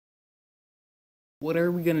What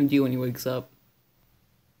are we gonna do when he wakes up?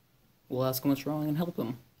 We'll ask him what's wrong and help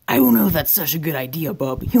him. I don't know if that's such a good idea,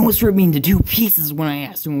 Bub. He almost ripped me into two pieces when I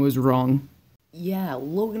asked him what was wrong. Yeah,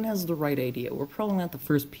 Logan has the right idea. We're probably not the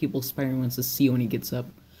first people Spider-Man wants to see when he gets up.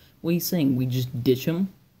 What are you saying? We just ditch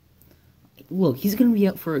him? Look, he's gonna be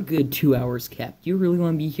out for a good 2 hours, Cap. Do you really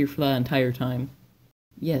want to be here for that entire time?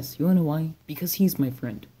 Yes, you wanna know why? Because he's my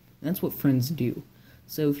friend. And that's what friends do.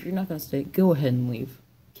 So if you're not gonna stay, go ahead and leave.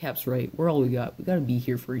 Cap's right. We're all we got. We gotta be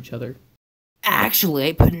here for each other. Actually,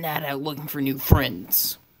 I put an ad out looking for new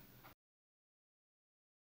friends.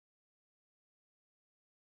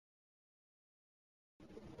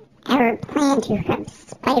 Our plan to hunt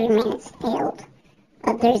Spider-Man has failed,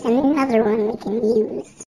 but there's another one we can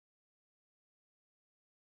use.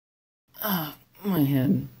 My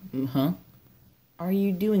head. Huh? Are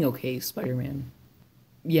you doing okay, Spider-Man?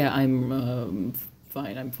 Yeah, I'm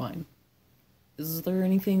fine. I'm fine. Is there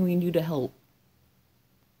anything we can do to help?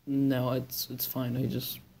 No, it's fine. I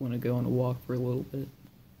just want to go on a walk for a little bit.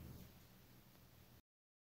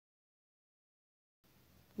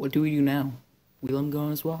 What do we do now? We let him go on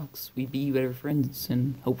his walks. We be better friends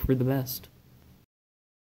and hope for the best.